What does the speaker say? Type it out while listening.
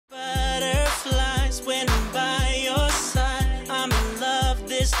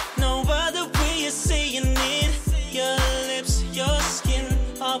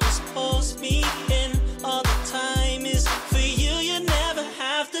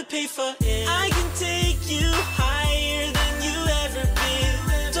to pay for it. I can take you higher than you ever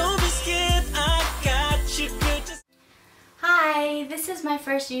been. Don't be scared, I got you good. Hi, this is my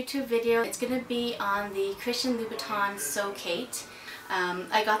first YouTube video. It's gonna be on the Christian Louboutin So Kate.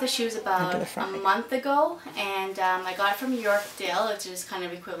 I got the shoes about a month ago, and I got it from Yorkdale, which is kind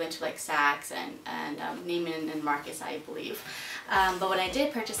of equivalent to like Saks and Neiman and Marcus, I believe. But when I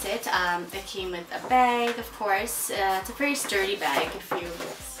did purchase it, it came with a bag, of course. It's a very sturdy bag if you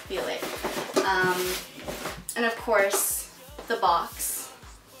feel it. And of course, the box.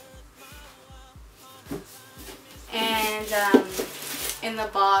 And in the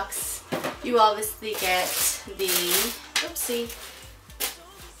box, you obviously get the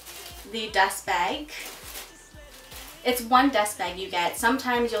dust bag. It's one dust bag you get.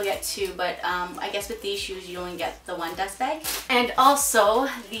 Sometimes you'll get two, but I guess with these shoes you only get the one dust bag. And also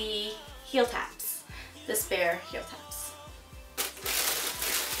the heel taps, the spare heel taps.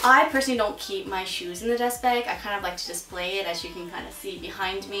 I personally don't keep my shoes in the dust bag. I kind of like to display it, as you can kind of see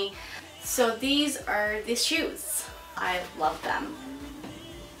behind me. So these are the shoes. I love them.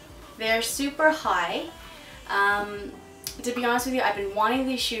 They're super high. To be honest with you, I've been wanting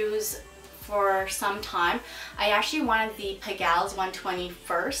these shoes for some time. I actually wanted the Pagals 120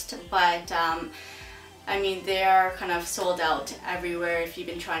 first, but I mean, they're kind of sold out everywhere if you've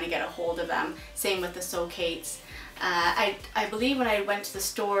been trying to get a hold of them. Same with the So Kates. I believe when I went to the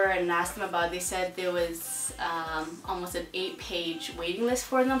store and asked them about it, they said there was almost an 8-page waiting list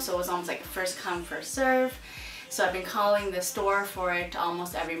for them, so it was almost like a first come, first serve. So I've been calling the store for it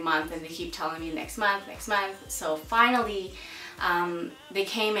almost every month, and they keep telling me next month, next month. So finally, they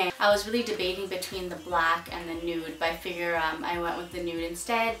came in. I was really debating between the black and the nude, but I figure I went with the nude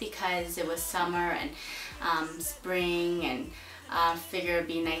instead because it was summer and spring, and figure it'd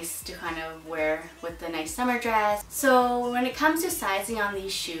be nice to kind of wear with the nice summer dress. So when it comes to sizing on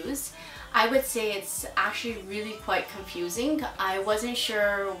these shoes, I would say it's actually really quite confusing. I wasn't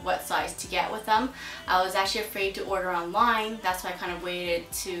sure what size to get with them. I was actually afraid to order online. That's why I kind of waited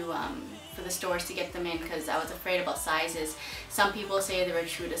for the stores to get them in, because I was afraid about sizes. Some people say they were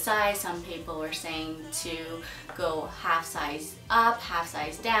true to size. Some people were saying to go half size up, half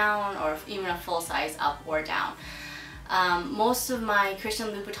size down, or even a full size up or down. Most of my Christian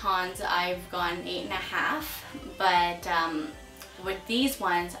Louboutins I've gone 8.5, but with these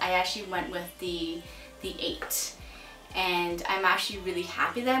ones I actually went with the 8, and I'm actually really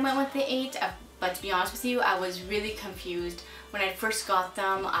happy that I went with the 8. But to be honest with you, I was really confused when I first got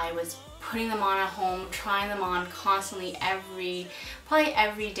them. I was putting them on at home, trying them on constantly probably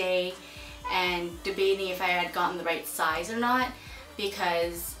every day, and debating if I had gotten the right size or not,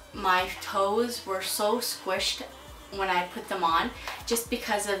 because my toes were so squished when I put them on, just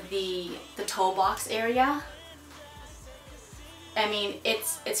because of the toe box area. I mean,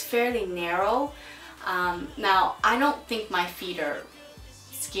 it's fairly narrow. Now, I don't think my feet are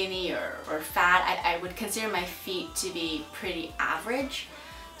skinny or fat. I would consider my feet to be pretty average.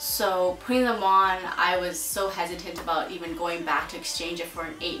 So putting them on, I was so hesitant about even going back to exchange it for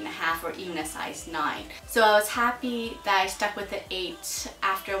an 8.5 or even a size 9. So I was happy that I stuck with the 8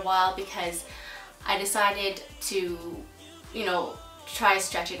 after a while, because I decided to, you know, try to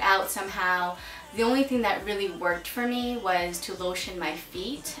stretch it out somehow. The only thing that really worked for me was to lotion my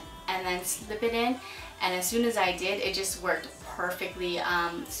feet and then slip it in, and as soon as I did, it just worked perfectly.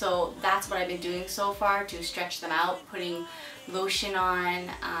 So that's what I've been doing so far to stretch them out, putting lotion on.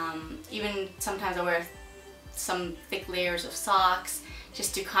 Even sometimes I wear some thick layers of socks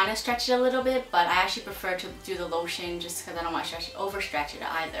just to kind of stretch it a little bit, but I actually prefer to do the lotion just because I don't want to overstretch it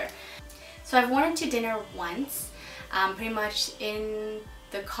either. So I've worn it to dinner once, pretty much in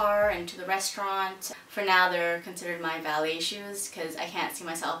the car and to the restaurant. For now, they're considered my valet shoes because I can't see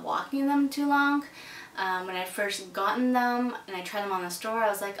myself walking in them too long. When I first gotten them and I tried them on the store, I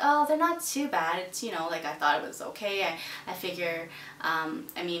was like, oh, they're not too bad. It's, you know, like I thought it was okay. I figure,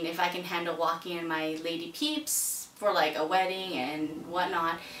 I mean, if I can handle walking in my Lady Peeps for like a wedding and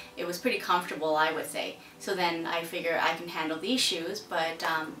whatnot, it was pretty comfortable, I would say. So then I figure I can handle these shoes, but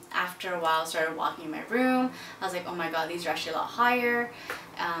after a while I started walking in my room. I was like, oh my god, these are actually a lot higher.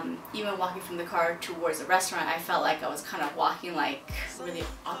 Even walking from the car towards the restaurant, I felt like I was kind of walking like really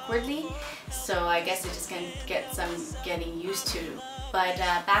awkwardly. So I guess it's just gonna get some getting used to. But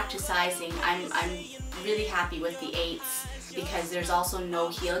back to sizing, I'm really happy with the 8s because there's also no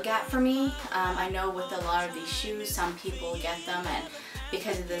heel gap for me. I know with a lot of these shoes, some people get them, and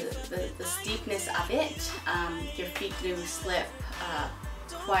because of the steepness of it, your feet do slip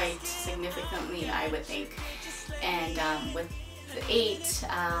quite significantly, I would think. And with the 8,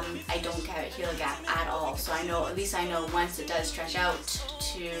 I don't get a heel gap at all. So I know, at least I know once it does stretch out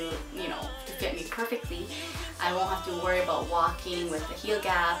to, you know, to fit me perfectly. I won't have to worry about walking with a heel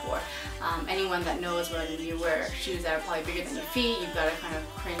gap, or anyone that knows when you wear shoes that are probably bigger than your feet, you've got to kind of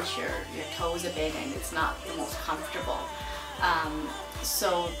crunch your toes a bit, and it's not the most comfortable.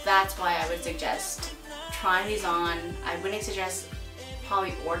 So that's why I would suggest trying these on. I wouldn't suggest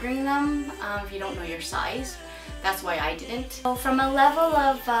probably ordering them if you don't know your size. That's why I didn't. So from a level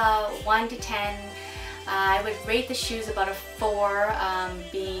of 1 to 10, I would rate the shoes about a 4,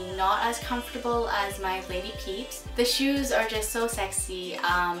 being not as comfortable as my Lady Peeps. The shoes are just so sexy.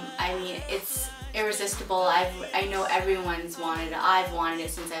 I mean, it's irresistible. I know everyone's wanted it. I've wanted it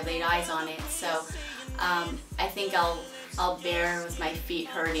since I laid eyes on it. So I think I'll bear with my feet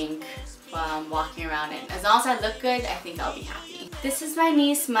hurting walking around it. As long as I look good, I think I'll be happy. This is my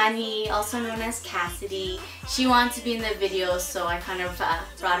niece, Mani, also known as Cassidy. She wants to be in the video, so I kind of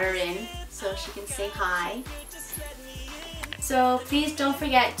brought her in so she can say hi. So please don't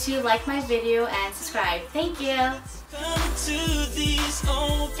forget to like my video and subscribe. Thank you. Come to these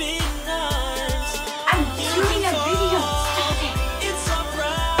open arms. I'm shooting a video.